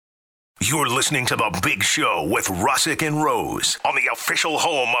You're listening to The Big Show with Russick and Rose on the official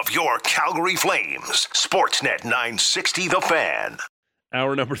home of your Calgary Flames, Sportsnet 960 The Fan.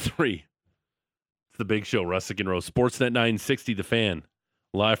 Hour number 3. It's The Big Show, Russick and Rose, Sportsnet 960 The Fan,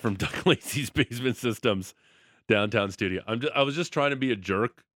 live from Doug Lacey's Basement Systems downtown studio. I was just trying to be a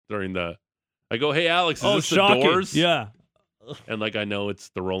jerk during I go, hey, Alex, is this shocking. The Doors? Yeah. And I know it's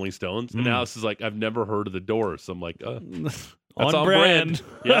the Rolling Stones. And Alex is like, I've never heard of the Doors. So I'm like, that's on brand.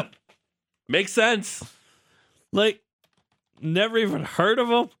 Yep. Makes sense. Never even heard of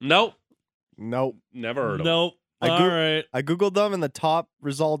them? Nope. Never heard of them. Nope. All right. I Googled them, and the top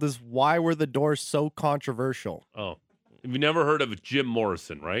result is, why were the Doors so controversial? Oh. You've never heard of Jim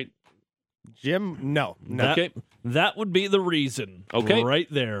Morrison, right? Jim? No. Okay. That would be the reason. Okay. Right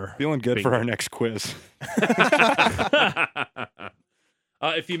there. Feeling good for our next quiz.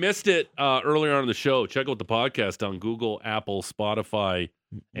 If you missed it earlier on in the show, check out the podcast on Google, Apple, Spotify,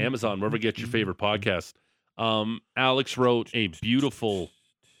 Amazon, wherever you get your favorite podcast. Alex wrote a beautiful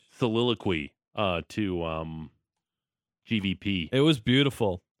soliloquy to GVP. It was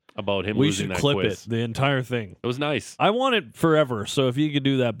beautiful. About him we losing should that clip quiz. it, the entire thing. It was nice. I want it forever, so if you could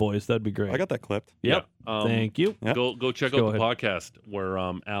do that, boys, that'd be great. I got that clipped. Yep. Yeah. Thank you. Yep. Go check Go out the ahead. podcast where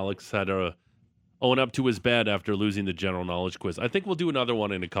Alex had to own up to his bad after losing the general knowledge quiz. I think we'll do another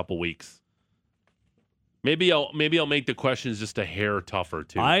one in a couple weeks. Maybe I'll make the questions just a hair tougher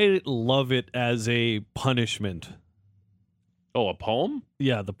too. I love it as a punishment. Oh, a poem?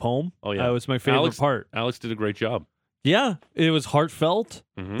 Yeah, the poem. Oh, yeah. That was my favorite part. Alex did a great job. Yeah, it was heartfelt.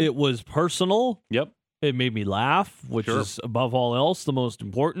 Mhm. It was personal. Yep. It made me laugh, which Sure. is above all else the most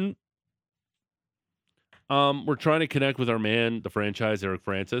important. We're trying to connect with our man, the franchise, Eric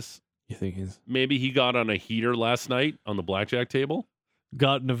Francis. You think he's Maybe he got on a heater last night on the blackjack table.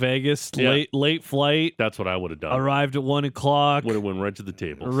 got into Vegas, Yeah. late flight, That's what I would have done. arrived at 1:00, Would have went right to the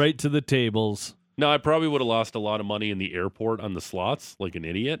tables. right to the tables. No, I probably would have lost a lot of money in the airport on the slots, like an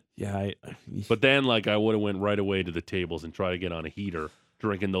idiot. Yeah, But then, I would have went right away to the tables and try to get on a heater,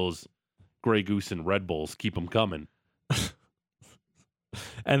 drinking those Grey Goose and Red Bulls. Keep them coming.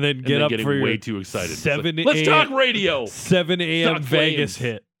 and then And get then up getting for your way too excited. It's like, 7 let's talk radio. 7 a.m. Talk Vegas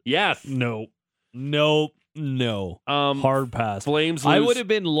Flames. hit. Yes. No. Hard pass. Flames I lose- would have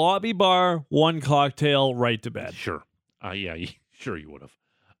been lobby bar, one cocktail, right to bed. Sure. Sure you would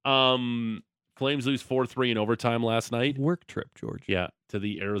have. Flames lose 4-3 in overtime last night. Work trip, George. Yeah, to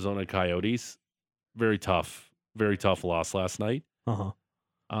the Arizona Coyotes. Very tough loss last night. Uh-huh.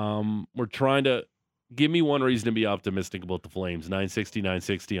 We're trying to give me one reason to be optimistic about the Flames.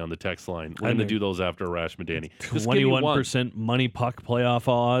 960 on the text line. We're going to do those after Arash Madani. Just give me one. 21% money puck playoff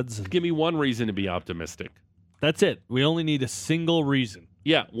odds. Give me one reason to be optimistic. That's it. We only need a single reason.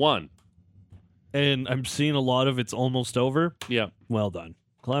 Yeah, one. And I'm seeing a lot of it's almost over. Yeah. Well done.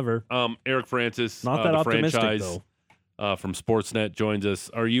 Clever. Eric Francis, Not that the optimistic, franchise from Sportsnet joins us.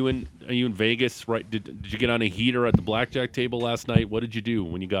 Are you in Vegas? Right? Did you get on a heater at the blackjack table last night? What did you do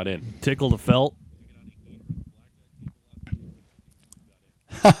when you got in? Tickle the felt.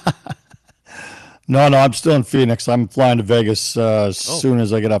 No, I'm still in Phoenix. I'm flying to Vegas as soon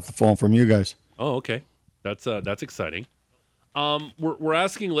as I get off the phone from you guys. Oh, okay. That's exciting. We're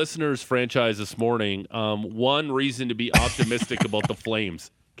asking listeners, franchise, this morning, one reason to be optimistic about the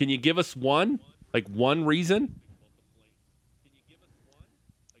Flames. Can you give us one? Like one reason?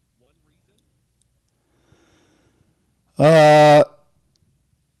 The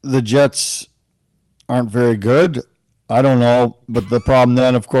Jets aren't very good. I don't know, but the problem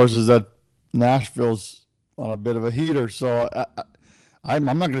then, of course, is that Nashville's on a bit of a heater. So I'm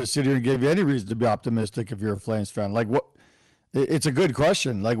not going to sit here and give you any reason to be optimistic if you're a Flames fan. Like what? It's a good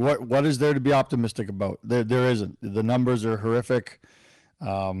question. Like what is there to be optimistic about? There isn't. The numbers are horrific.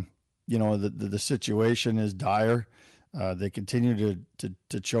 The situation is dire. They continue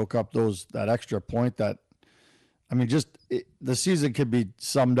to choke up that extra point. The season could be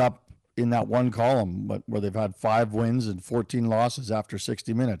summed up in that one column, but where they've had 5 wins and 14 losses after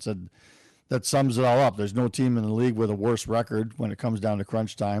 60 minutes. That sums it all up. There's no team in the league with a worse record when it comes down to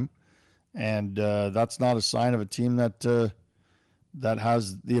crunch time, and that's not a sign of a team that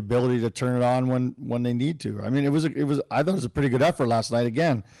has the ability to turn it on when they need to. I mean, I thought it was a pretty good effort last night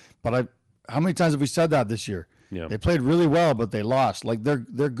again, but how many times have we said that this year? Yeah. They played really well, but they lost. Like they're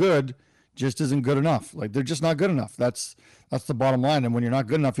good, just isn't good enough. Like they're just not good enough. That's the bottom line. And when you're not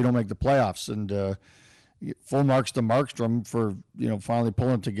good enough, you don't make the playoffs. And full marks to Markstrom for finally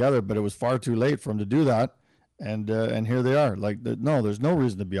pulling it together, but it was far too late for him to do that. And here they are. There's no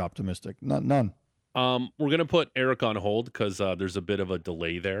reason to be optimistic. None. We're gonna put Eric on hold because there's a bit of a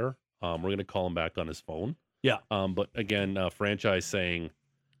delay there. We're gonna call him back on his phone. Yeah. But again, franchise saying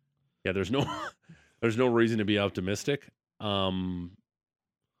Yeah, there's no there's no reason to be optimistic. It's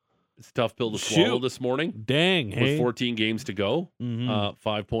a tough pill to swallow Shoot. this morning Dang, with hey. 14 games to go. Mhm.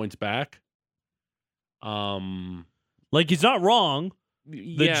 5 points back. Like, he's not wrong.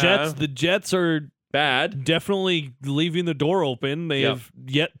 Yeah, The Jets are bad. definitely leaving the door open. They Yep. have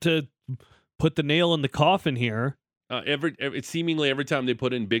yet to put the nail in the coffin here. It's seemingly every time they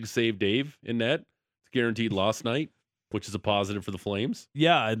put in Big Save Dave in net, it's guaranteed loss night, which is a positive for the Flames.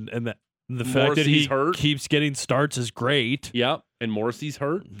 Yeah, and the fact that he Morrissey's hurt. keeps getting starts is great. Yeah, and Morrissey's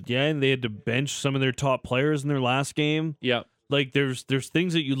hurt. Yeah, and they had to bench some of their top players in their last game. Yeah, Like, there's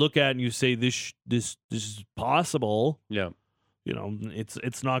things that you look at and you say this is possible. yeah. You know,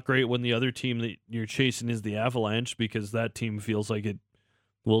 it's not great when the other team that you're chasing is the Avalanche, because that team feels like it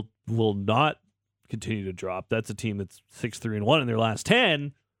will not continue to drop. That's a team that's 6-3-1 in their last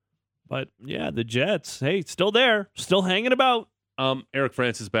 10. But yeah, the Jets, hey, still there, still hanging about. Eric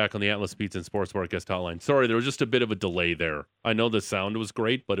Francis back on the Atlas Pizza and Sports Bar guest hotline. Sorry, there was just a bit of a delay there. I know the sound was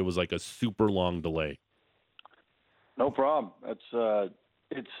great, but it was like a super long delay. No problem.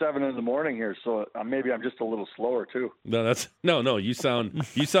 It's 7 a.m. here, so maybe I'm just a little slower too. No. You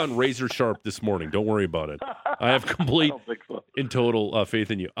sound razor sharp this morning. Don't worry about it. I have complete I don't think so. and total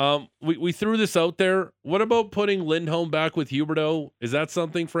faith in you. We threw this out there. What about putting Lindholm back with Huberdeau? Is that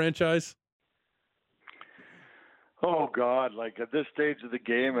something, franchise? Oh God! Like at this stage of the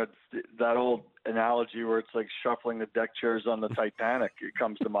game, it's that old analogy where it's like shuffling the deck chairs on the Titanic. It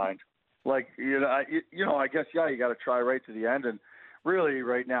comes to mind. Like I guess you got to try right to the end. And really,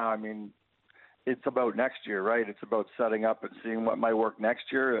 right now, I mean, it's about next year, right? It's about setting up and seeing what might work next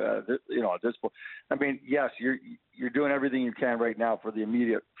year. At this point, I mean, yes, you're doing everything you can right now for the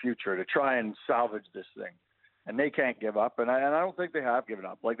immediate future to try and salvage this thing. And they can't give up, and I don't think they have given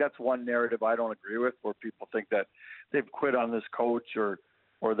up. Like that's one narrative I don't agree with, where people think that they've quit on this coach or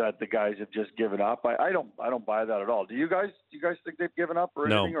that the guys have just given up. I don't buy that at all. Do you guys think they've given up or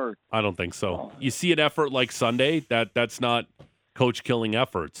anything? No, or I don't think so. Oh. You see an effort like Sunday, that's not coach killing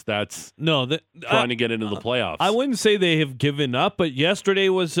efforts. That's trying to get into the playoffs. I wouldn't say they have given up, but yesterday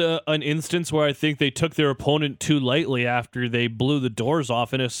was an instance where I think they took their opponent too lightly after they blew the doors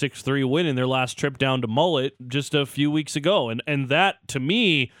off in a 6-3 win in their last trip down to Mullet just a few weeks ago. And that, to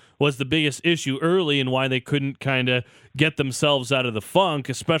me, was the biggest issue early and why they couldn't kind of get themselves out of the funk,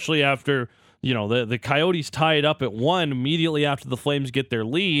 especially after the Coyotes tie it up at 1 immediately after the Flames get their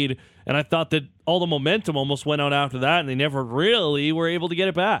lead. And I thought that all the momentum almost went out after that, and they never really were able to get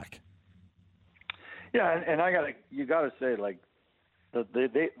it back. Yeah, and you gotta say, like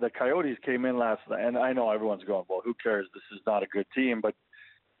the Coyotes came in last night, and I know everyone's going, well, who cares? This is not a good team, but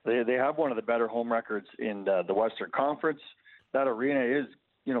they have one of the better home records in the Western Conference. That arena is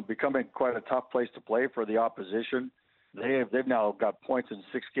becoming quite a tough place to play for the opposition. They've now got points in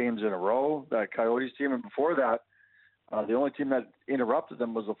 6 games in a row, that Coyotes team, and before that, the only team that interrupted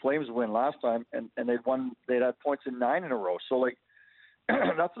them was the Flames win last time, and they'd had points in 9 in a row. So like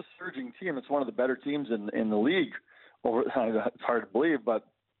that's a surging team. It's one of the better teams in the league. It's hard to believe, but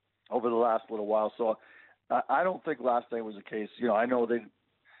over the last little while. So I don't think last night was the case. I know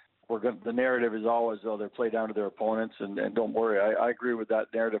the narrative is always, they play down to their opponents, and don't worry. I agree with that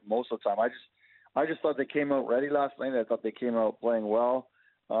narrative most of the time. I just thought they came out ready last night. I thought they came out playing well.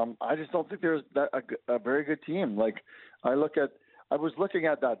 I just don't think there's a very good team. Like I was looking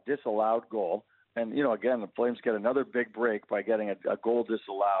at that disallowed goal, and again, the Flames get another big break by getting a goal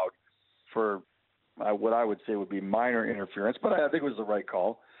disallowed for what I would say would be minor interference, but I think it was the right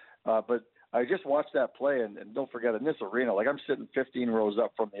call. But I just watched that play, and don't forget, in this arena, like I'm sitting 15 rows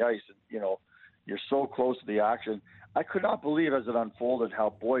up from the ice, and you're so close to the action. I could not believe as it unfolded how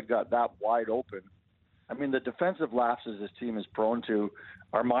Boyd got that wide open. I mean, the defensive lapses this team is prone to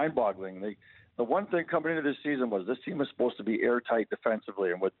are mind-boggling. The one thing coming into this season was this team was supposed to be airtight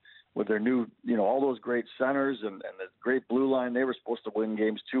defensively, and with their new, all those great centers and the great blue line, they were supposed to win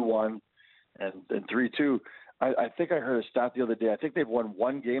games 2-1 and 3-2. I think I heard a stat the other day. I think they've won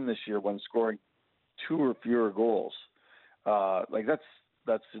 1 game this year when scoring 2 or fewer goals.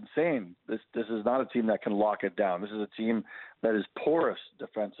 That's insane. This is not a team that can lock it down. This is a team that is porous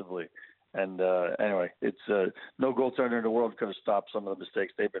defensively. And anyway, it's no goaltender in the world could have stopped some of the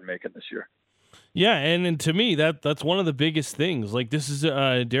mistakes they've been making this year. Yeah, and to me, that's one of the biggest things. Like, this is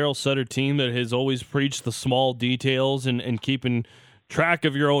a Daryl Sutter team that has always preached the small details and keeping track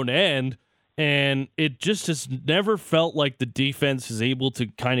of your own end. And it just has never felt like the defense is able to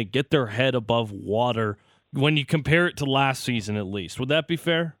kind of get their head above water when you compare it to last season, at least. Would that be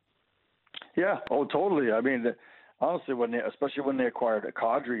fair? Yeah. Oh, totally. I mean, honestly, especially when they acquired a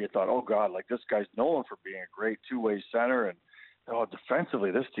Kadri, you thought, oh God, like this guy's known for being a great two-way center, and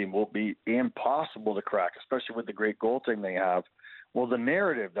defensively, this team will be impossible to crack, especially with the great goaltending they have. Well, the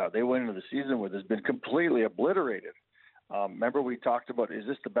narrative that they went into the season with has been completely obliterated. Remember we talked about, is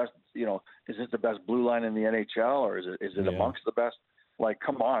this the best, is this the best blue line in the NHL, or is it amongst the best? Like,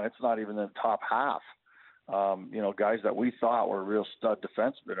 come on, it's not even in the top half. Guys that we thought were real stud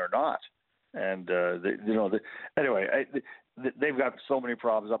defensemen are not. And, they've got so many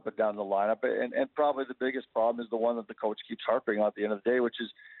problems up and down the lineup. And probably the biggest problem is the one that the coach keeps harping on at the end of the day, which is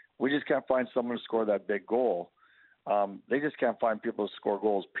we just can't find someone to score that big goal. They just can't find people to score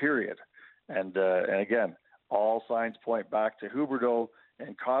goals, period. And again, all signs point back to Huberdeau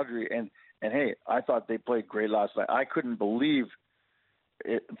and Kadri. And hey, I thought they played great last night. I couldn't believe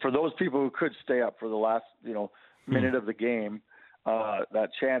it, for those people who could stay up for the last, minute of the game, that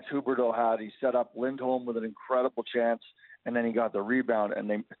chance Huberdeau had. He set up Lindholm with an incredible chance, and then he got the rebound.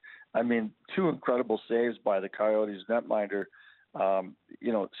 And two incredible saves by the Coyotes netminder.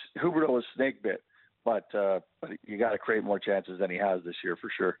 Huberdeau was snake bit, but you got to create more chances than he has this year for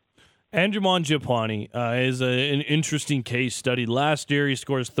sure. Andrew Mangiapane is an interesting case study. Last year, he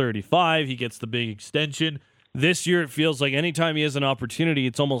scores 35. He gets the big extension. This year, it feels like anytime he has an opportunity,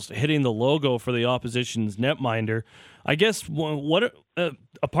 it's almost hitting the logo for the opposition's netminder. I guess, what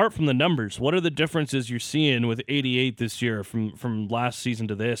apart from the numbers, what are the differences you're seeing with 88 this year from last season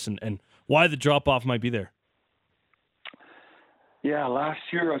to this, and why the drop-off might be there? Yeah, last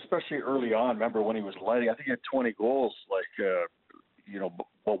year, especially early on, remember when he was lighting, I think he had 20 goals,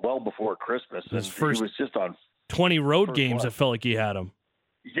 well before Christmas. His first he was just on 20 road games, it felt like he had him.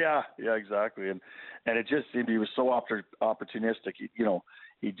 Yeah, exactly. And it just seemed he was so opportunistic.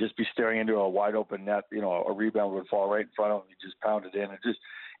 He'd just be staring into a wide open net. A rebound would fall right in front of him. He'd just pound it in. And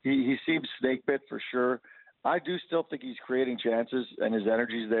he seems snake bit for sure. I do still think he's creating chances and his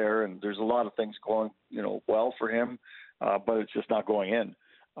energy's there. And there's a lot of things going, well for him, but it's just not going in.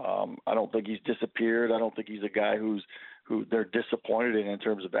 I don't think he's disappeared. I don't think he's a guy who they're disappointed in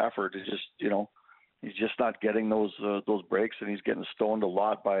terms of effort. It's just, he's just not getting those breaks, and he's getting stoned a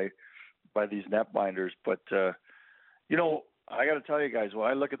lot by these netminders. But I got to tell you guys, when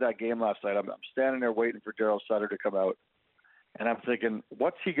I look at that game last night, I'm standing there waiting for Daryl Sutter to come out, and I'm thinking,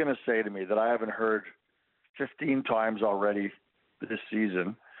 what's he going to say to me that I haven't heard 15 times already this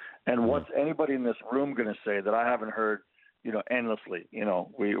season, and what's anybody in this room going to say that I haven't heard, endlessly?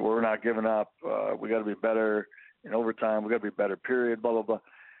 We're not giving up. We got to be better in overtime. We got to be better. Period. Blah blah blah.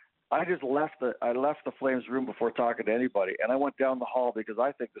 I just left the Flames room before talking to anybody, and I went down the hall because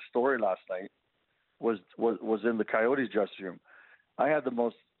I think the story last night was in the Coyotes dressing room. I had the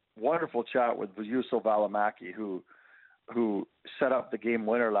most wonderful chat with Juuso Valimaki, who set up the game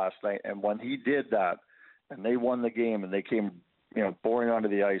winner last night, and when he did that, and they won the game, and they came pouring onto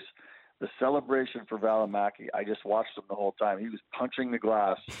the ice, the celebration for Valimaki, I just watched him the whole time. He was punching the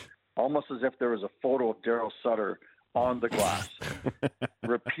glass almost as if there was a photo of Daryl Sutter on the glass,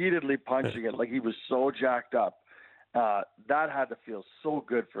 repeatedly punching it like he was so jacked up. That had to feel so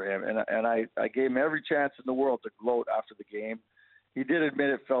good for him, and I gave him every chance in the world to gloat after the game. He did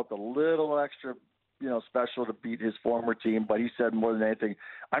admit it felt a little extra, special to beat his former team, but he said more than anything,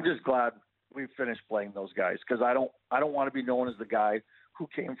 I'm just glad we finished playing those guys, because I don't want to be known as the guy who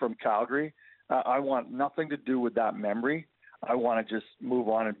came from Calgary. I want nothing to do with that memory. I want to just move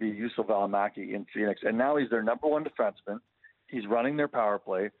on and be Juuso Valimaki in Phoenix. And now he's their number one defenseman. He's running their power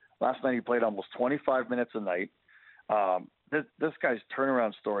play. Last night he played almost 25 minutes a night. This guy's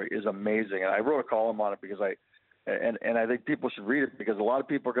turnaround story is amazing. And I wrote a column on it because I think people should read it, because a lot of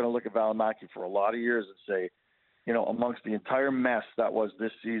people are going to look at Valimaki for a lot of years and say, amongst the entire mess that was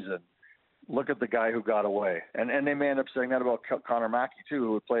this season, look at the guy who got away. And they may end up saying that about Connor Mackey too,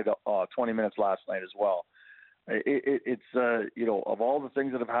 who played 20 minutes last night as well. It's of all the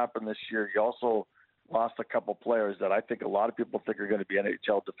things that have happened this year, you also lost a couple players that I think a lot of people think are going to be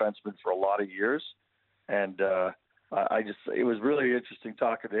NHL defensemen for a lot of years. And it was really interesting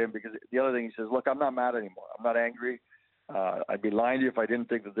talking to him, because the other thing he says, look, I'm not mad anymore. I'm not angry. I'd be lying to you if I didn't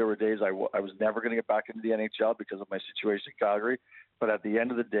think that there were days I was never going to get back into the NHL because of my situation in Calgary. But at the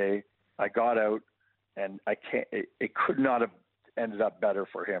end of the day, I got out, and it could not have ended up better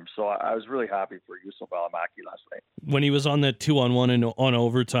for him. So I was really happy for Juuso Valimaki last night. When he was on that 2-on-1 on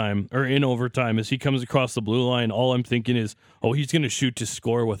overtime, or in overtime, as he comes across the blue line, all I'm thinking is, he's going to shoot to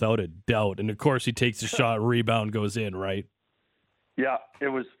score without a doubt. And of course he takes a shot, rebound goes in, right? Yeah,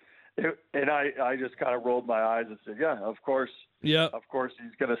 and I just kind of rolled my eyes and said, yeah, of course. Yeah. Of course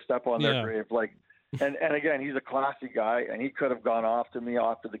he's going to step on their grave. And again, he's a classy guy, and he could have gone off to me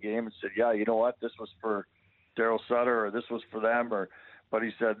after the game and said, yeah, you know what, this was for Daryl Sutter, or this was for them, but he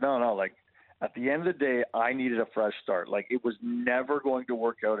said, no, at the end of the day, I needed a fresh start. Like, it was never going to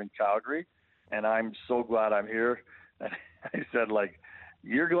work out in Calgary, and I'm so glad I'm here. And I said, like,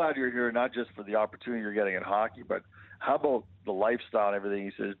 you're glad you're here, not just for the opportunity you're getting in hockey, but how about the lifestyle and everything?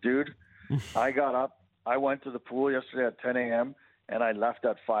 He says, dude, I got up, I went to the pool yesterday at 10 a.m., and I left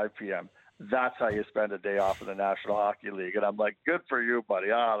at 5 p.m. That's how you spend a day off in the National Hockey League. And I'm like, good for you, buddy.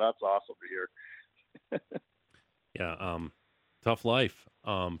 That's awesome to hear. Yeah, tough life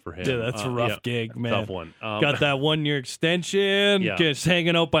for him. Yeah, that's a rough gig, man. Tough one. Got that 1-year extension, just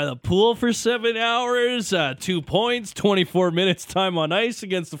hanging out by the pool for 7 hours, 2 points, 24 minutes time on ice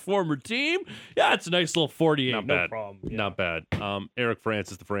against the former team. Yeah, it's a nice little 48. Not no bad. problem. Yeah. Not bad. Eric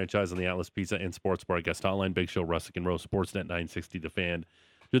Francis, the franchise on the Atlas Pizza and Sports Bar guest hotline. Big Show, Russick and Rose, Sportsnet 960 The Fan.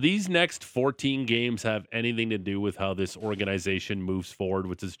 Do these next 14 games have anything to do with how this organization moves forward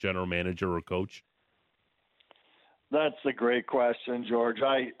with its general manager or coach? That's a great question, George.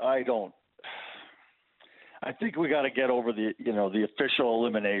 I don't. I think we got to get over the official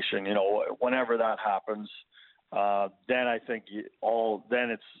elimination. Whenever that happens, then I think all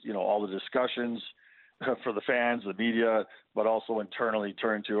the discussions for the fans, the media, but also internally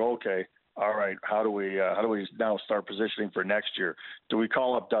turn to, okay, all right, how do we now start positioning for next year? Do we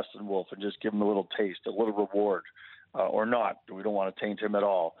call up Dustin Wolf and just give him a little taste, a little reward, or not? We don't want to taint him at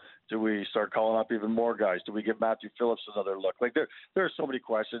all. Do we start calling up even more guys? Do we give Matthew Phillips another look? Like, there are so many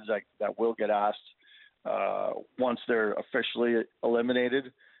questions that will get asked once they're officially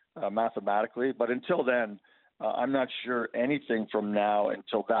eliminated mathematically. But until then, I'm not sure anything from now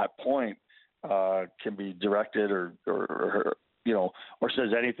until that point can be directed or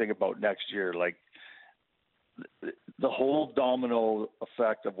says anything about next year. Like, the whole domino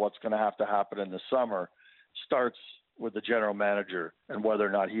effect of what's going to happen in the summer starts with the general manager and whether or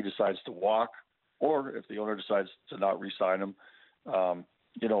not he decides to walk, or if the owner decides to not re-sign him.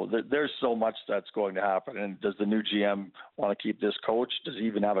 There's so much that's going to happen. And does the new GM want to keep this coach? Does he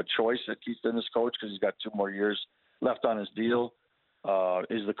even have a choice at keeping this coach because he's got 2 more years left on his deal?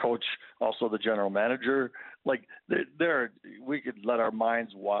 Is the coach also the general manager? Like, we could let our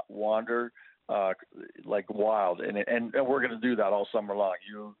minds wander like wild, and we're going to do that all summer long.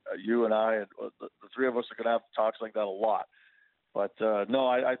 You and I, and the 3 of us are going to have talks like that a lot. But no,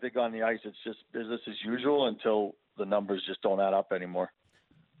 I think on the ice it's just business as usual until the numbers just don't add up anymore.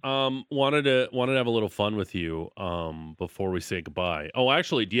 Wanted to have a little fun with you before we say goodbye. Oh,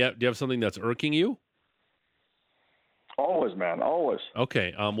 actually, do you have something that's irking you? Always, man, always.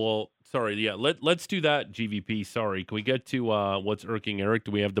 Okay. Well, sorry. Yeah. Let's do that. GVP. Sorry. Can we get to what's irking Eric?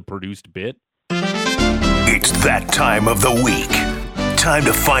 Do we have the produced bit? It's that time of the week. Time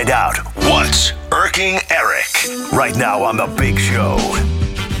to find out what's irking Eric. Right now on the Big Show.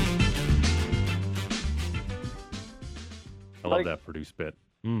 I love that produced bit.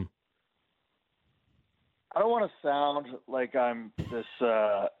 I don't want to sound like I'm this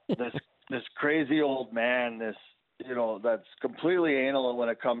crazy old man, that's completely anal when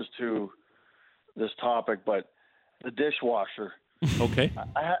it comes to this topic, but the dishwasher. Okay.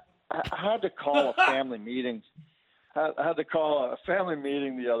 I had to call a family meeting. I had to call a family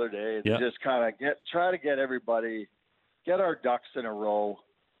meeting the other day to just kind of try to get our ducks in a row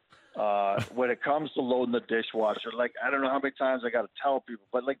when it comes to loading the dishwasher. Like, I don't know how many times I got to tell people,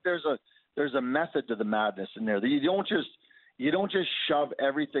 but like, there's a method to the madness in there. You don't just shove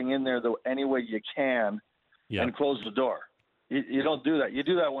everything in there any way you can. Yeah. And close the door. You don't do that. You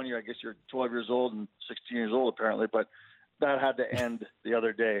do that when you're 12 years old and 16 years old apparently, but that had to end the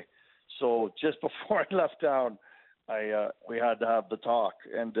other day. So just before I left town, we had to have the talk.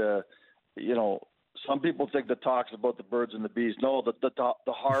 And, some people think the talk's about the birds and the bees. No,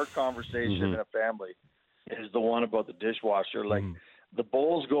 the hard conversation in a family is the one about the dishwasher. Like, the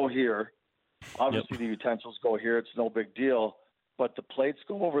bowls go here. Obviously, the utensils go here. It's no big deal. But the plates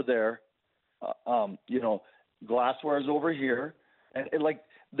go over there. Glassware is over here, and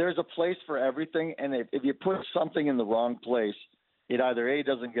there's a place for everything. And if you put something in the wrong place, it either A,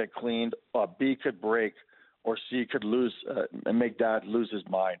 doesn't get cleaned, or B, could break, or C, could lose and make Dad lose his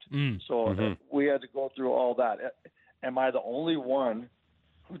mind. So we had to go through all that. Am I the only one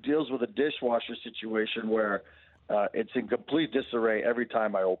who deals with a dishwasher situation where it's in complete disarray every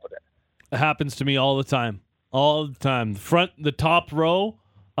time I open it? It happens to me all the time. All the time. The top row.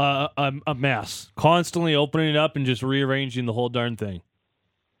 A mess. Constantly opening it up and just rearranging the whole darn thing.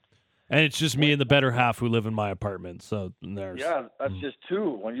 And it's just me and the better half who live in my apartment. So there's that's just 2.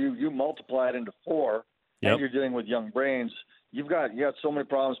 When you multiply it into 4, and you're dealing with young brains, you got so many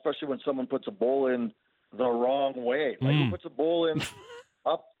problems, especially when someone puts a bowl in the wrong way. Like, who puts a bowl in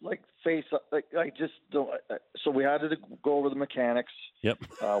up, like face up. Like I just don't. So we had to go over the mechanics. Yep.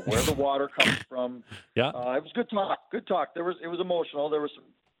 Where the water comes from. Yeah. It was good talk. Good talk. It was emotional.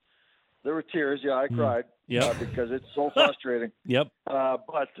 There were tears. Yeah, I cried. Yep. Because it's so frustrating. Yep.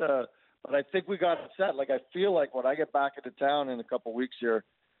 But I think we got it set. Like I feel like when I get back into town in a couple weeks here,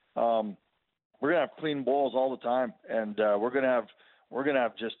 we're gonna have clean bowls all the time, and we're gonna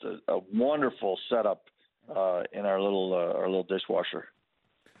have just a wonderful setup in our little dishwasher.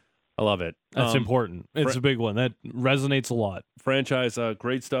 I love it. That's important. It's a big one. That resonates a lot. Franchise,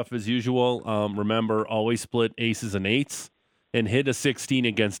 great stuff as usual. Remember, always split aces and eights and hit a 16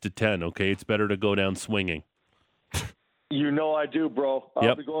 against a 10, okay? It's better to go down swinging. You know I do, bro.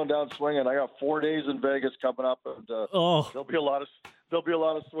 I'll be going down swinging. I got 4 days in Vegas coming up, and there'll be a lot of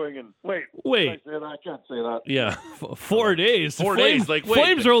swinging. Wait. Can I say that? I can't say that. Yeah. 4 days. 4 days. Like, wait.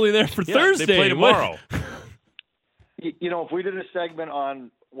 Flames are only there for Thursday. They play tomorrow. If we did a segment on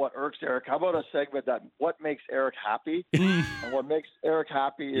what irks Eric, how about a segment that what makes Eric happy? And what makes Eric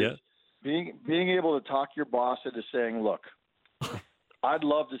happy is being able to talk your boss into saying, look, I'd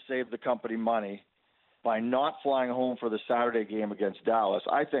love to save the company money by not flying home for the Saturday game against Dallas.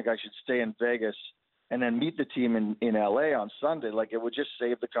 I think I should stay in Vegas and then meet the team in LA on Sunday. Like, it would just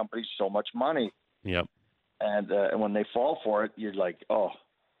save the company so much money. Yep. And when they fall for it, you're like, oh,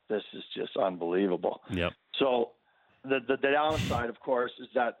 this is just unbelievable. Yep. So the downside, of course, is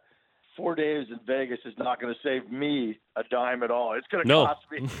that 4 days in Vegas is not going to save me a dime at all. It's going to cost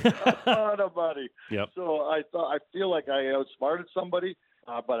me a ton of money. Yep. So I feel like I outsmarted somebody,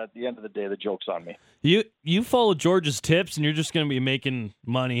 but at the end of the day, the joke's on me. You follow George's tips, and you're just going to be making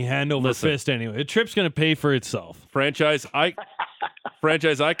money hand over fist anyway. The trip's going to pay for itself. Franchise, I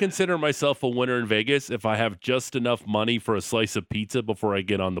consider myself a winner in Vegas if I have just enough money for a slice of pizza before I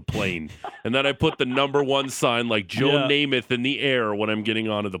get on the plane. And then I put the number one sign like Joe Namath in the air when I'm getting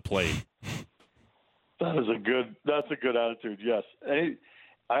onto the plane. That's a good attitude, yes. I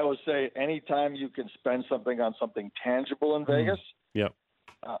always say anytime you can spend something on something tangible in Vegas,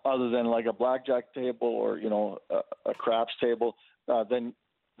 other than like a blackjack table or, a craps table, then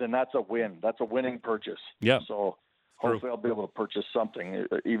that's a win. That's a winning purchase. Yeah. So hopefully I'll be able to purchase something,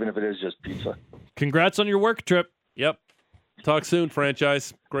 even if it is just pizza. Congrats on your work trip. Yep. Talk soon,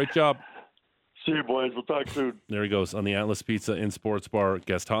 franchise. Great job. See you, boys. We'll talk soon. There he goes on the Atlas Pizza and Sports Bar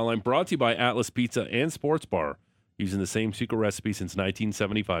guest hotline, brought to you by Atlas Pizza and Sports Bar, using the same secret recipe since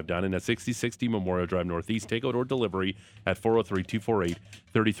 1975. Down in at 6060 Memorial Drive Northeast. Takeout or delivery at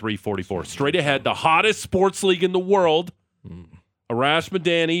 403-248-3344. Straight ahead, the hottest sports league in the world. Arash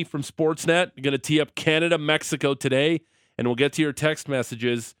Madani from Sportsnet going to tee up Canada-Mexico today, and we'll get to your text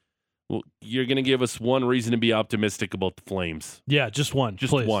messages. Well, you're going to give us one reason to be optimistic about the Flames. Yeah, just one.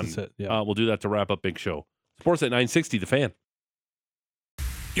 Just please. one. That's it. Yeah. We'll do that to wrap up Big Show. Sports at 960, The Fan.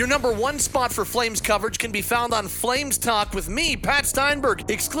 Your number one spot for Flames coverage can be found on Flames Talk with me, Pat Steinberg.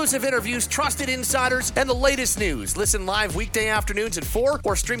 Exclusive interviews, trusted insiders, and the latest news. Listen live weekday afternoons at 4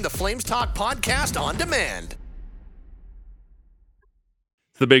 or stream the Flames Talk podcast on demand.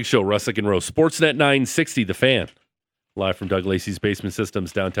 It's the Big Show, Russick and Rose. Sportsnet 960, The Fan. Live from Doug Lacey's Basement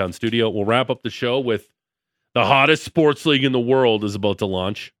Systems downtown studio. We'll wrap up the show with the hottest sports league in the world is about to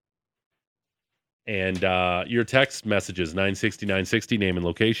launch. And your text messages, 960, name and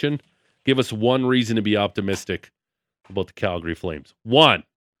location. Give us one reason to be optimistic about the Calgary Flames.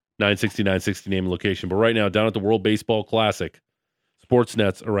 960, name and location. But right now, down at the World Baseball Classic,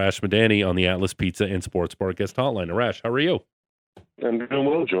 Sportsnet's Arash Madani on the Atlas Pizza and Sports Bar guest hotline. Arash, how are you? I'm doing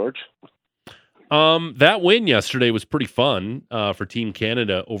well, George. That win yesterday was pretty fun for Team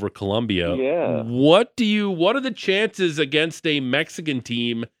Canada over Colombia. Yeah. What are the chances against a Mexican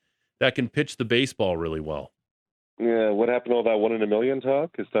team that can pitch the baseball really well? Yeah, what happened to all that 1 in a million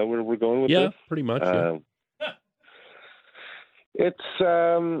talk? Is that where we're going with this? Yeah, pretty much. It's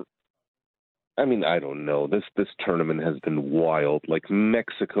I don't know. This tournament has been wild. Like,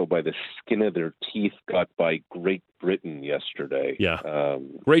 Mexico by the skin of their teeth got by Great Britain yesterday. Yeah.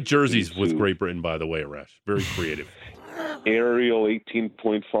 Great jerseys with Great Britain, by the way, Arash. Very creative. Arial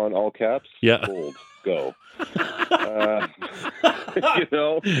 18-point font, all caps. Yeah. Bold. Go.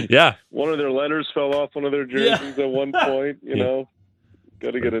 Yeah. One of their letters fell off one of their jerseys at one point.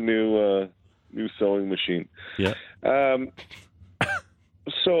 Got to get a new sewing machine. Yeah.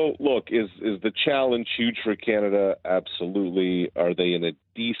 So, look, is the challenge huge for Canada? Absolutely. Are they in a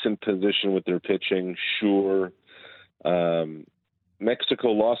decent position with their pitching? Sure. Mexico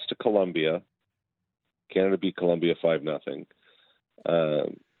lost to Colombia. Canada beat Colombia 5-0.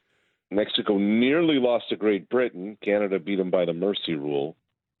 Mexico nearly lost to Great Britain. Canada beat them by the mercy rule.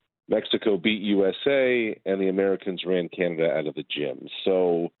 Mexico beat USA, and the Americans ran Canada out of the gym.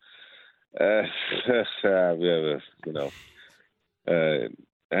 So, how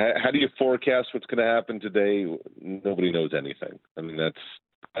do you forecast what's going to happen today? Nobody knows anything. I mean, that's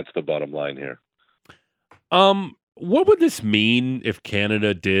the bottom line here. What would this mean if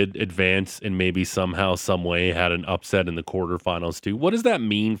Canada did advance and maybe somehow, some way had an upset in the quarterfinals too? What does that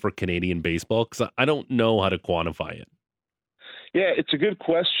mean for Canadian baseball? Because I don't know how to quantify it. Yeah, it's a good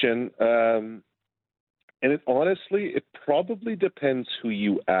question. And it probably depends who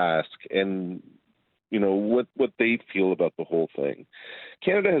you ask and, what they feel about the whole thing.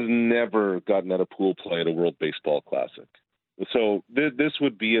 Canada has never gotten out of pool play at a World Baseball Classic. So this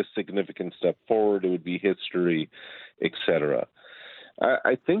would be a significant step forward. It would be history, etc.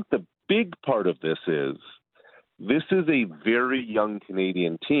 I think the big part of this is a very young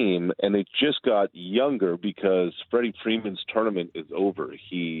Canadian team, and it just got younger because Freddie Freeman's tournament is over.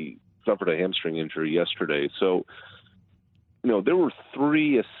 He suffered a hamstring injury yesterday. So, there were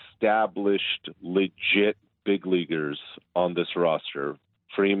 3 established, legit big leaguers on this roster: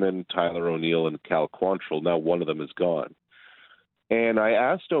 Freeman, Tyler O'Neill, and Cal Quantrill. Now one of them is gone. And I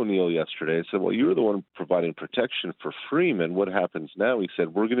asked O'Neill yesterday, I said, well, you were the one providing protection for Freeman. What happens now? He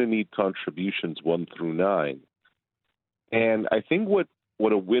said, we're going to need contributions 1 through 9. And I think what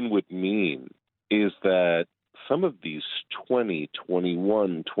a win would mean is that some of these 20,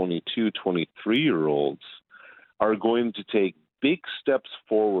 21, 22, 23-year-olds are going to take big steps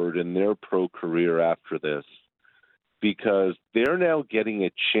forward in their pro career after this, because they're now getting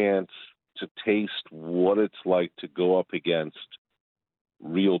a chance to taste what it's like to go up against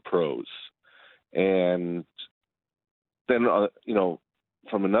real pros. And then,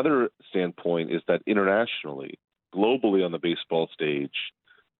 from another standpoint is that internationally, globally on the baseball stage,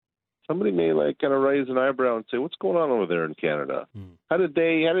 somebody may kind of raise an eyebrow and say, what's going on over there in Canada? How did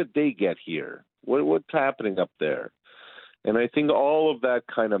they get here? What's happening up there? And I think all of that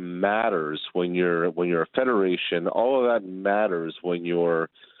kind of matters when you're a federation. All of that matters when you're,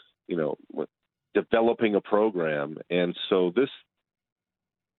 developing a program. And so this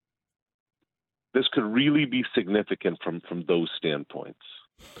could really be significant from those standpoints.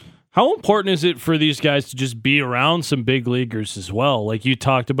 How important is it for these guys to just be around some big leaguers as well? Like you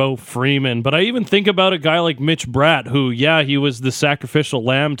talked about Freeman, but I even think about a guy like Mitch Bratt, who, he was the sacrificial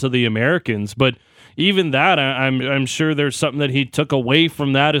lamb to the Americans, but even that, I'm sure there's something that he took away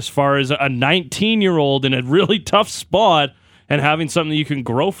from that as far as a 19-year-old in a really tough spot and having something you can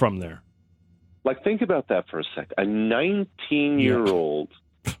grow from there. Think about that for a sec. A 19-year-old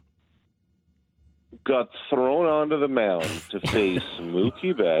got thrown onto the mound to face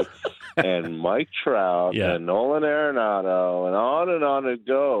Mookie Betts and Mike Trout and Nolan Arenado, and on it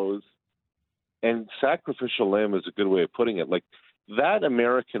goes. And sacrificial lamb is a good way of putting it. That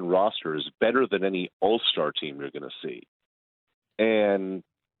American roster is better than any all-star team you're going to see. And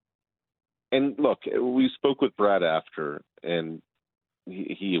look, we spoke with Brad after, and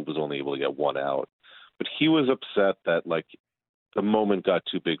he was only able to get 1 out. But he was upset that, the moment got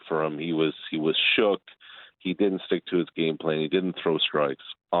too big for him. He was shook. He didn't stick to his game plan. He didn't throw strikes,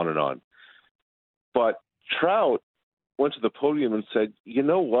 on and on. But Trout went to the podium and said, you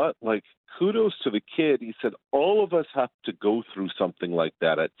know what? Kudos to the kid. He said, all of us have to go through something like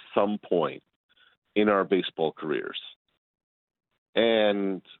that at some point in our baseball careers.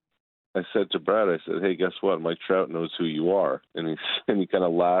 And I said to Brad, I said, hey, guess what? Mike Trout knows who you are. And he kind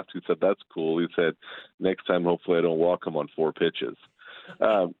of laughed. He said, that's cool. He said, next time, hopefully I don't walk him on 4 pitches.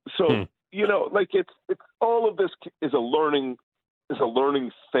 It's all of this is a learning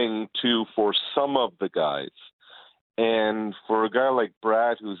thing too for some of the guys. And for a guy like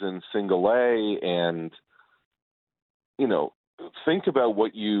Brad, who's in single A, and, think about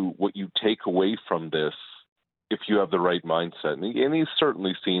what you take away from this if you have the right mindset. And he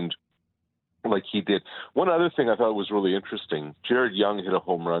certainly seemed like he did. One other thing I thought was really interesting, Jared Young hit a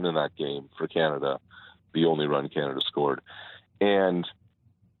home run in that game for Canada, the only run Canada scored. And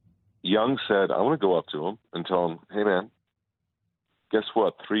Young said, I want to go up to him and tell him, hey, man, guess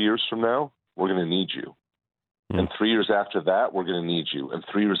what? 3 years from now, we're going to need you. And 3 years after that, we're going to need you. And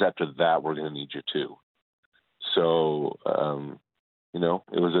 3 years after that, we're going to need you too. So, it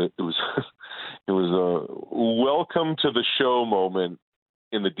was a welcome to the show moment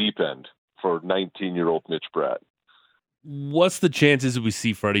in the deep end for 19-year-old Mitch Bratt. What's the chances that we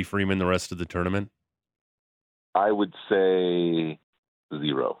see Freddie Freeman the rest of the tournament? I would say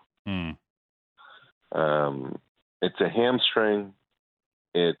 0. It's a hamstring.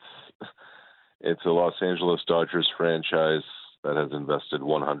 It's a Los Angeles Dodgers franchise that has invested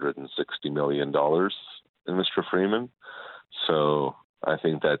 $160 million in Mr. Freeman. So I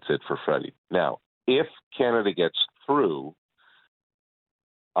think that's it for Freddie. Now, if Canada gets through,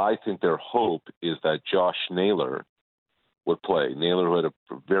 I think their hope is that Josh Naylor would play. Naylor had a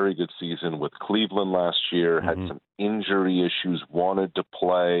very good season with Cleveland last year, had some injury issues, wanted to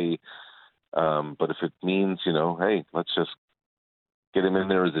play. But if it means, hey, let's just get him in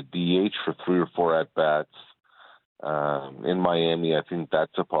there as a DH for 3 or 4 at-bats in Miami, I think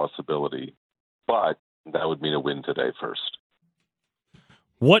that's a possibility. But that would mean a win today first.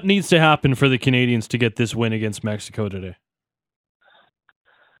 What needs to happen for the Canadians to get this win against Mexico today?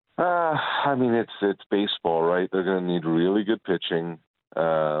 I mean, it's baseball, right? They're going to need really good pitching.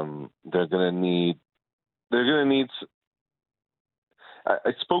 They're going to need.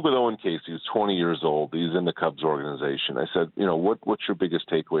 I spoke with Owen Casey, who's 20 years old. He's in the Cubs organization. I said, what's your biggest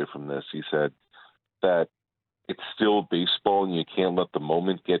takeaway from this? He said that it's still baseball and you can't let the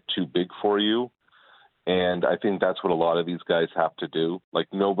moment get too big for you. And I think that's what a lot of these guys have to do. Like,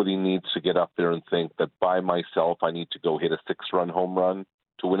 nobody needs to get up there and think that by myself I need to go hit a 6-run home run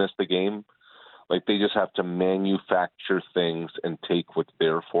to win us the game. Like, they just have to manufacture things and take what's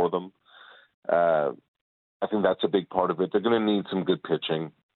there for them. I think that's a big part of it. They're going to need some good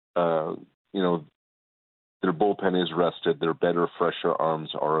pitching. Their bullpen is rested. Their better, fresher arms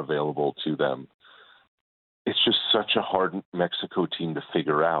are available to them. It's just such a hard Mexico team to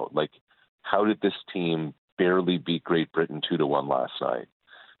figure out. Like, how did this team barely beat Great Britain 2-1 last night?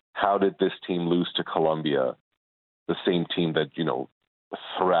 How did this team lose to Colombia, the same team that,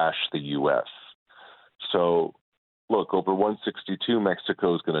 thrashed the U.S.? So, look, over 162,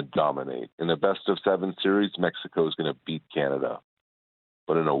 Mexico is going to dominate. In a best-of-7 series, Mexico is going to beat Canada.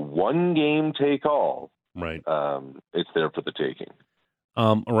 But in a one-game take-all, right, it's there for the taking.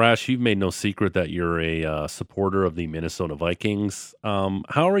 Arash, you've made no secret that you're a supporter of the Minnesota Vikings. How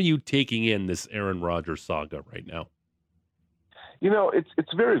are you taking in this Aaron Rodgers saga right now?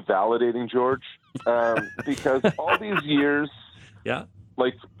 It's very validating, George, because all these years, yeah,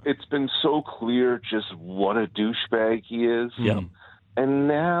 like, it's been so clear just what a douchebag he is. Yeah. And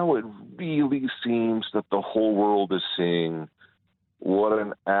now it really seems that the whole world is seeing what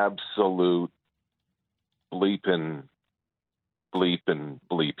an absolute bleep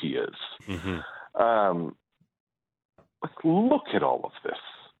he is. Mm-hmm. Look at all of this.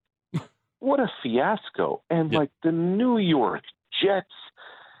 What a fiasco. And like the New York Jets,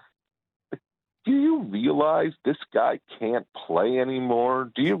 do you realize this guy can't play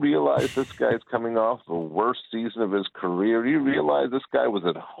anymore? Do you realize this guy's coming off the worst season of his career? Do you realize this guy was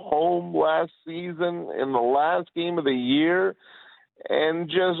at home last season in the last game of the year and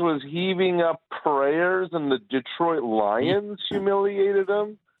just was heaving up prayers, and the Detroit Lions humiliated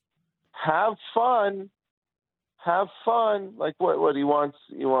him? Have fun. Like what he wants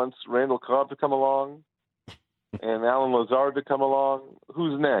Randall Cobb to come along and Alan Lazard to come along.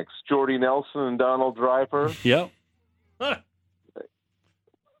 Who's next? Jordy Nelson and Donald Driver? Yep.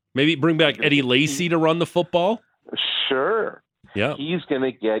 Maybe bring back Eddie Lacy to run the football? Sure. Yeah. He's going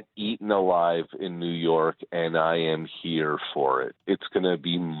to get eaten alive in New York, and I am here for it. It's going to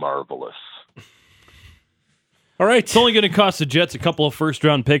be marvelous. All right. It's only going to cost the Jets a couple of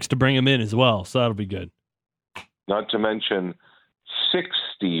first-round picks to bring him in as well, so that'll be good. Not to mention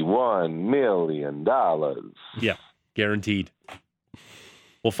 $61 million. Yeah, guaranteed.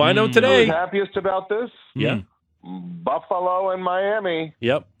 We'll find out today. Who's happiest about this? Yeah. Buffalo and Miami.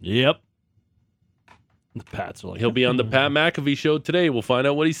 Yep. The Pats are like, he'll be on the Pat McAfee show today. We'll find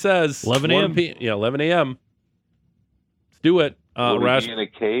out what he says. 11 a.m. 11 a.m. Let's do it. Will he be in a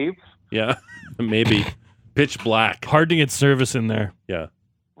cave? Yeah, maybe. Pitch black. Hard to get service in there. Yeah.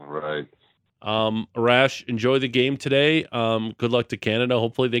 Right. Rash, enjoy the game today. Good luck to Canada.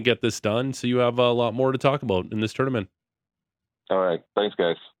 Hopefully they get this done so you have a lot more to talk about in this tournament. All right. Thanks,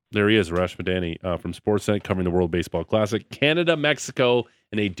 guys. There he is, Arash Madani from Sportsnet, covering the World Baseball Classic. Canada, Mexico,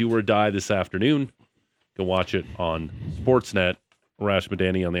 in a do or die this afternoon. You can watch it on Sportsnet. Arash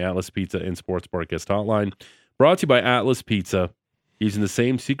Madani on the Atlas Pizza and Sports Bar Guest Hotline. Brought to you by Atlas Pizza, using the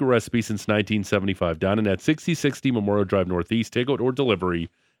same secret recipe since 1975. Down in at 6060 Memorial Drive Northeast. Takeout or delivery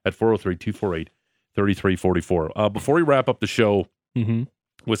at 403-248-3344. Before we wrap up the show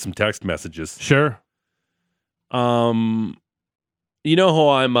with some text messages. Sure. You know how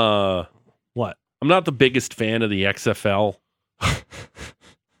I'm what? I'm not the biggest fan of the XFL.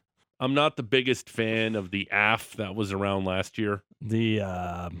 I'm not the biggest fan of the AF that was around last year.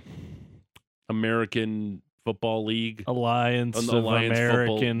 The American Football League. Alliance of Alliance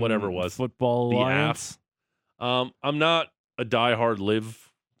American Football, whatever it was. Football The Alliance. AF. I'm not a diehard live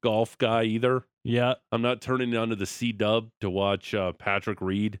golf guy either. Yeah. I'm not turning onto the C-Dub to watch Patrick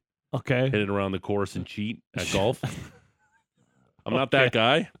Reed Okay. hit it around the course and cheat at golf. I'm not that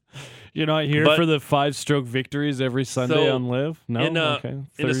guy. You're not here But- for the 5-stroke victories every Sunday So, on Live? No? In a, Okay.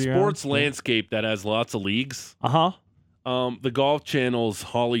 in a 30 sports rounds? landscape that has lots of leagues, Uh-huh. the Golf Channel's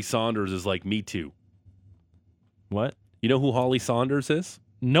Holly Saunders is like Me Too. What? You know who Holly Saunders is?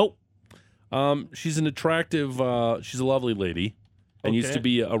 Nope. She's an attractive, she's a lovely lady and used Okay. to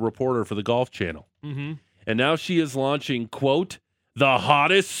be a reporter for the Golf Channel. Mm-hmm. And now she is launching, quote, the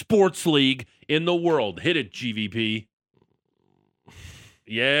hottest sports league in the world. Hit it, GVP.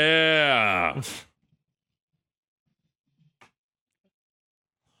 Yeah.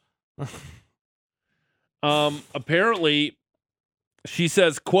 Apparently, she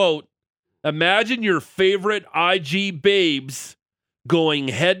says, quote, imagine your favorite IG babes going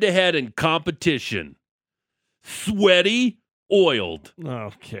head-to-head in competition. Sweaty, oiled.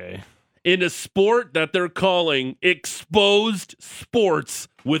 Okay. In a sport that they're calling exposed sports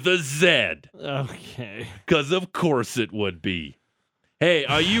with a Z. Okay. Because of course it would be. Hey,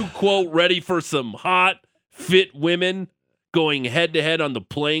 are you, quote, ready for some hot, fit women going head-to-head on the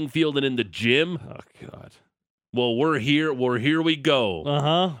playing field and in the gym? Oh, God. Well, we're here. Here we go.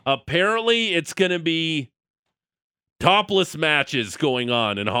 Uh-huh. Apparently, it's going to be topless matches going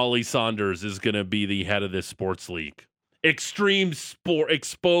on, and Holly Saunders is going to be the head of this sports league. Extreme sport,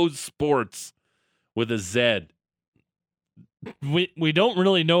 exposed sports with a Z. We don't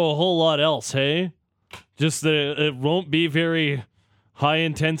really know a whole lot else, hey? Just that it won't be very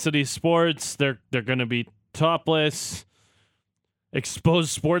high-intensity sports. They're going to be topless. Exposed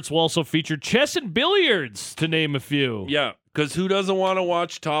sports will also feature chess and billiards, to name a few. Yeah, because who doesn't want to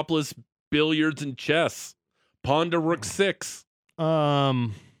watch topless billiards and chess? Pawn to rook 6.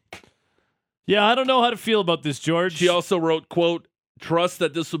 Yeah, I don't know how to feel about this, George. She also wrote, quote, trust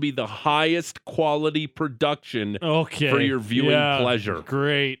that this will be the highest quality production for your viewing pleasure.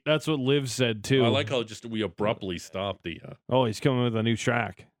 Great. That's what Liv said, too. I like how just we abruptly stopped the... Oh, he's coming with a new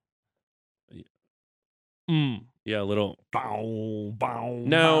track. Yeah, a little... Bow, bow,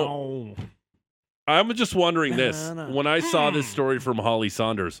 Now, bow. I'm just wondering this. When I saw this story from Holly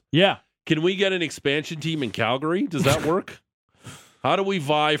Saunders, Yeah. can we get an expansion team in Calgary? Does that work? How do we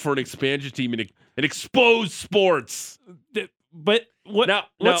vie for an expansion team in exposed sports? But what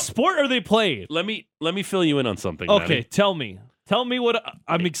Now- sport are they playing? Let me fill you in on something. Okay, Manny. tell me. Tell me what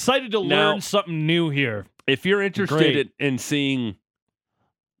I'm excited to Now- learn something new here. If you're interested Great. in seeing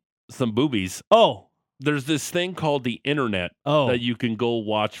some boobies, Oh. there's this thing called the internet Oh. that you can go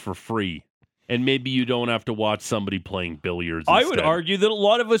watch for free. And maybe you don't have to watch somebody playing billiards. I would instead. argue that a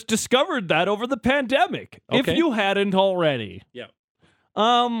lot of us discovered that over the pandemic. If Okay. you hadn't already. Yeah.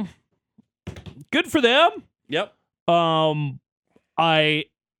 Good for them. Yep. I'm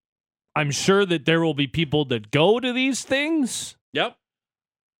sure that there will be people that go to these things. Yep.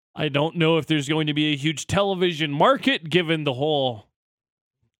 I don't know if there's going to be a huge television market given the whole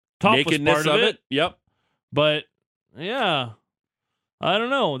topless Nakedness part of it. Yep. But yeah, I don't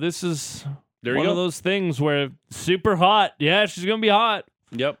know. This is There you one go. of those things where super hot. Yeah, she's going to be hot.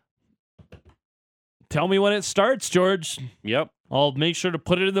 Yep. Tell me when it starts, George. Yep. I'll make sure to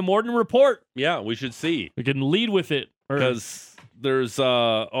put it in the morning report. Yeah, we should see. We can lead with it. Because there's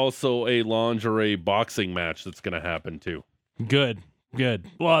also a lingerie boxing match that's going to happen too. Good.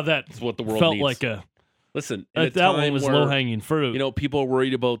 Well, That's what the world felt needs. like a Listen, in a that one time was where, low hanging fruit. You know, people are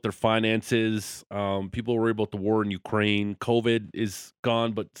worried about their finances. People are worried about the war in Ukraine. COVID is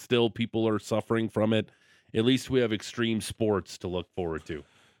gone, but still people are suffering from it. At least we have extreme sports to look forward to.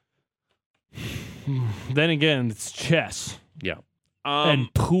 Then again, it's chess Yeah.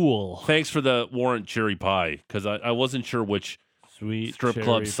 and pool. Thanks for the warrant cherry pie, because I wasn't sure which Sweet strip cherry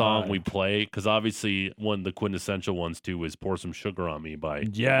club song pie. we play, because obviously one of the quintessential ones too is Pour Some Sugar on Me by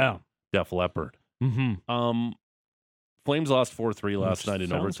Yeah. Def Leppard. Mm-hmm. Flames lost 4-3 last night in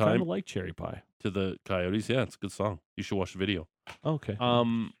Sounds overtime kind of like cherry pie. to the Coyotes. Yeah, it's a good song. You should watch the video. Okay.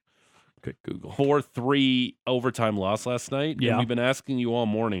 Quick Google. 4-3 overtime loss last night. Yeah. And we've been asking you all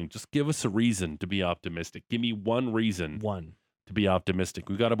morning, just give us a reason to be optimistic. Give me one reason One. to be optimistic.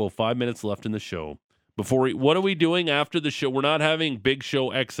 We've got about 5 minutes left in the show. What are we doing after the show? We're not having Big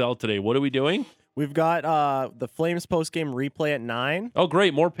Show XL today. What are we doing? We've got the Flames postgame replay at 9. Oh,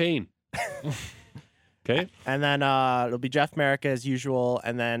 great. More pain. Okay. And then it'll be Jeff Merrick as usual.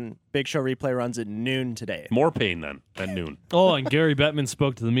 And then Big Show replay runs at noon today. More pain then at noon. Oh, and Gary Bettman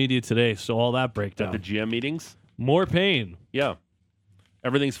spoke to the media today, so all that At breakdown. the GM meetings? More pain. Yeah.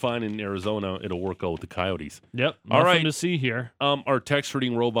 Everything's fine in Arizona. It'll work out with the Coyotes. Yep. All Nothing right. to see here. Our text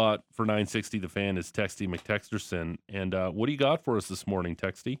reading robot for 960 The Fan is Texty McTexterson. And what do you got for us this morning,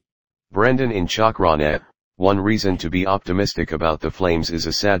 Texty? Brendan in Chakronet, one reason to be optimistic about the Flames is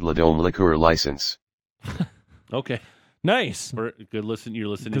a Sadladome liquor license. Okay. Nice. Or good listen. You're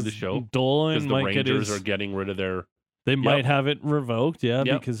listening to the show. Dolan Because the might Rangers get his, are getting rid of their. They might have it revoked, Yep.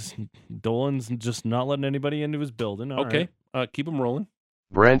 because Dolan's just not letting anybody into his building. All Okay, right. keep them rolling.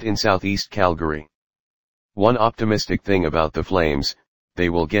 Brent in Southeast Calgary. One optimistic thing about the Flames, they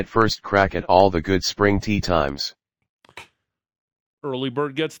will get first crack at all the good spring tea times. Early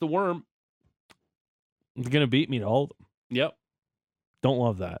bird gets the worm. They're going to beat me to all of them. Yep. Don't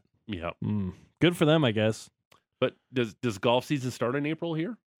love that. Yep. Good for them, I guess. But does golf season start in April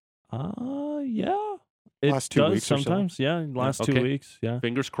here? Yeah. It Last 2 does weeks or so. sometimes. Yeah, last 2 Okay. weeks. Yeah.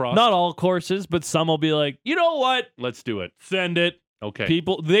 Fingers crossed. Not all courses, but some will be like, you know what? Let's do it. Send it. Okay.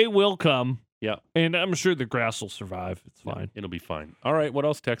 People, they will come. Yeah. And I'm sure the grass will survive. It's Yeah, fine. it'll be fine. All right. What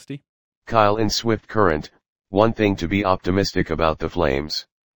else, Texty? Kyle in Swift Current, one thing to be optimistic about the Flames.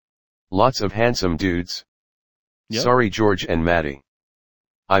 Lots of handsome dudes. Yep. Sorry George and Maddie.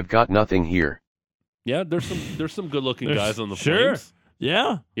 I've got nothing here. Yeah, there's some good looking guys on the Sure. Flames.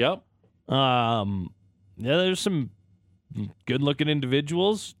 Yeah. Yep. Yeah, there's some good looking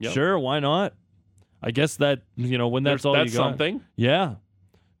individuals. Yep. Sure, why not? I guess that, when that's all That's you got. something. Yeah.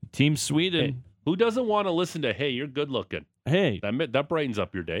 Team Hey, Sweden. who doesn't want to listen to, hey, you're good looking? Hey. That brightens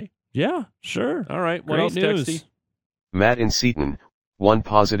up your day. Yeah, sure. All right. What Great else, news. Texty? Matt in Seaton, one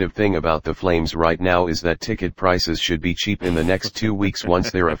positive thing about the Flames right now is that ticket prices should be cheap in the next 2 weeks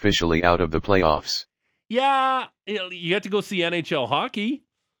once they're officially out of the playoffs. Yeah, you get to go see NHL hockey.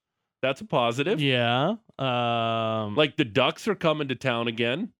 That's a positive. Yeah. Like the Ducks are coming to town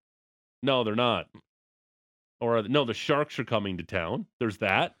again. No, they're not. Or no, the Sharks are coming to town. There's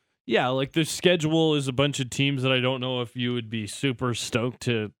that. Yeah, like the schedule is a bunch of teams that I don't know if you would be super stoked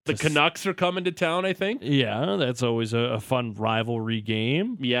to. The Canucks are coming to town, I think. Yeah, that's always a fun rivalry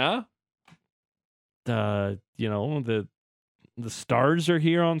game. Yeah. The Stars are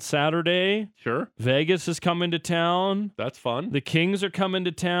here on Saturday. Sure. Vegas is coming to town. That's fun. The Kings are coming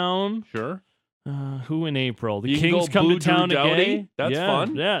to town. Sure. Who in April? The You can Kings go come boo to town Drew Doughty. again. That's Yeah,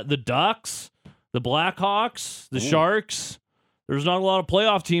 fun. Yeah, the Ducks, the Blackhawks, the Ooh. Sharks. There's not a lot of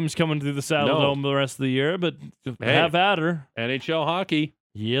playoff teams coming through the Saddle No. Dome the rest of the year, but Hey. have at her. NHL hockey.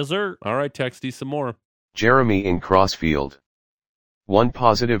 Yes, sir. All right, Texty, some more. Jeremy in Crossfield. One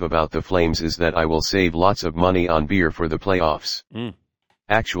positive about the Flames is that I will save lots of money on beer for the playoffs.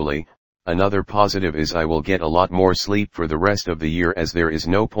 Actually, another positive is I will get a lot more sleep for the rest of the year as there is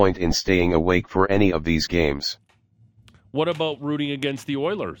no point in staying awake for any of these games. What about rooting against the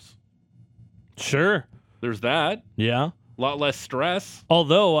Oilers? Sure. There's that. Yeah. A lot less stress.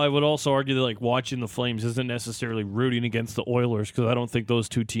 Although I would also argue that watching the Flames isn't necessarily rooting against the Oilers because I don't think those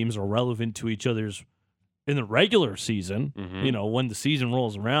two teams are relevant to each other's in the regular season. Mhm. When the season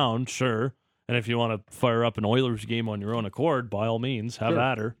rolls around, sure. And if you want to fire up an Oilers game on your own accord, by all means, have Sure.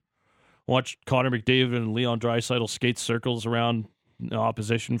 at her. Watch Connor McDavid and Leon Draisaitl skate circles around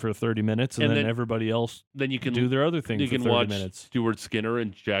opposition for 30 minutes, and then everybody else Then you can do their other thing You for can 30 watch minutes. Stuart Skinner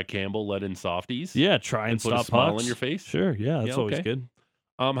and Jack Campbell let in softies. Yeah, try and put a stop smile pucks. on your face. Sure, yeah, that's Yeah, always okay. good.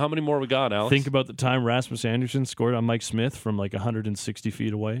 How many more we got, Alex? Think about the time Rasmus Anderson scored on Mike Smith from like 160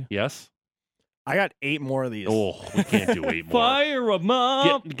 feet away. Yes. I got 8 more of these. Oh, we can't do 8 more. Fire 'em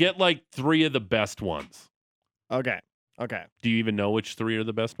up! Get like 3 of the best ones. Okay. Do you even know which 3 are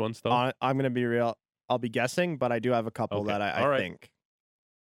the best ones, though? I'm going to be real. I'll be guessing, but I do have a couple Okay. that I All right. think.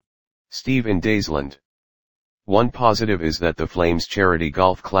 Steve in Daysland. One positive is that the Flames Charity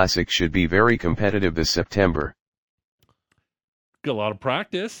Golf Classic should be very competitive this September. Got a lot of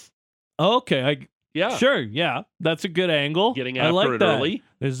practice. Okay, Yeah. sure, yeah, that's a good angle. Getting I after like it that. early.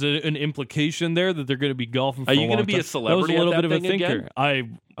 There's an implication there that they're going to be golfing. For Are you going to be a celebrity That was a little at bit that of a thing thinker.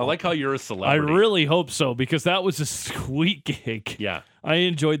 again? I like how you're a I celebrity. really hope so because that was a sweet gig. Yeah. I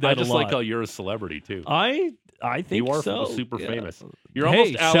enjoyed that I just a lot. like how you're a celebrity, too. I think you are so. super Yeah. famous. You're Hey,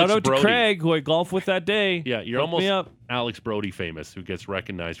 almost Alex shout out Brody. to Craig who I golfed with that day. Yeah, you're Hook almost me up. Alex Brody famous, who gets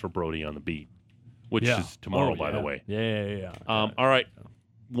recognized for Brody on the Beat, which Yeah. is tomorrow, Oh, by yeah. the way. Yeah. All right,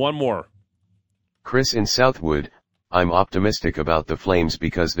 one more. Chris in Southwood, I'm optimistic about the Flames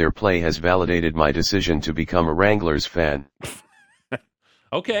because their play has validated my decision to become a Wranglers fan.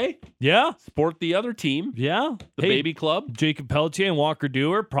 Okay, Yeah. sport the other team, Yeah. the Hey, baby club. Jacob Pelletier and Walker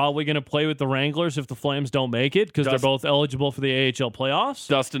Dewar probably going to play with the Wranglers if the Flames don't make it because they're Dust- both eligible for the AHL playoffs.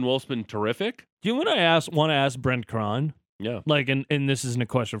 Dustin Wolfman, terrific. Do you want to ask Brent Cron? Yeah, Like, and this isn't a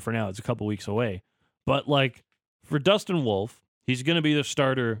question for now. It's a couple weeks away. But, like, for Dustin Wolf, he's going to be the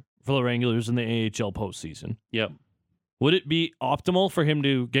starter for the Wranglers in the AHL postseason. yep. Would it be optimal for him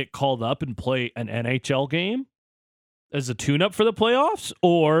to get called up and play an NHL game as a tune-up for the playoffs?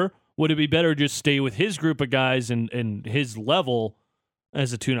 Or would it be better just stay with his group of guys and his level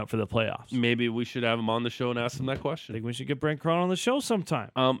as a tune-up for the playoffs. Maybe we should have him on the show and ask him that I question. think we should get Brent Cron on the show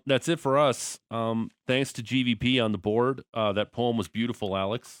sometime. That's it for us. Thanks to GVP on the board. That poem was beautiful,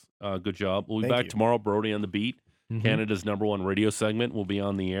 Alex. Good job. We'll be Thank back you. tomorrow. Brody on the beat. Mhm. Canada's #1 radio segment will be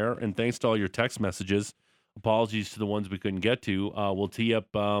on the air. And thanks to all your text messages. Apologies to the ones we couldn't get to. We'll tee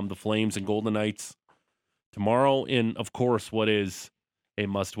up the Flames and Golden Knights tomorrow in, of course, what is a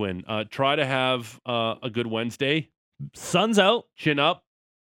must-win. Try to have a good Wednesday. Sun's out. Chin up.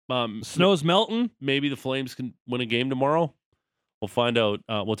 Snow's melting. Maybe the Flames can win a game tomorrow. We'll find out.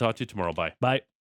 We'll talk to you tomorrow. Bye. Bye.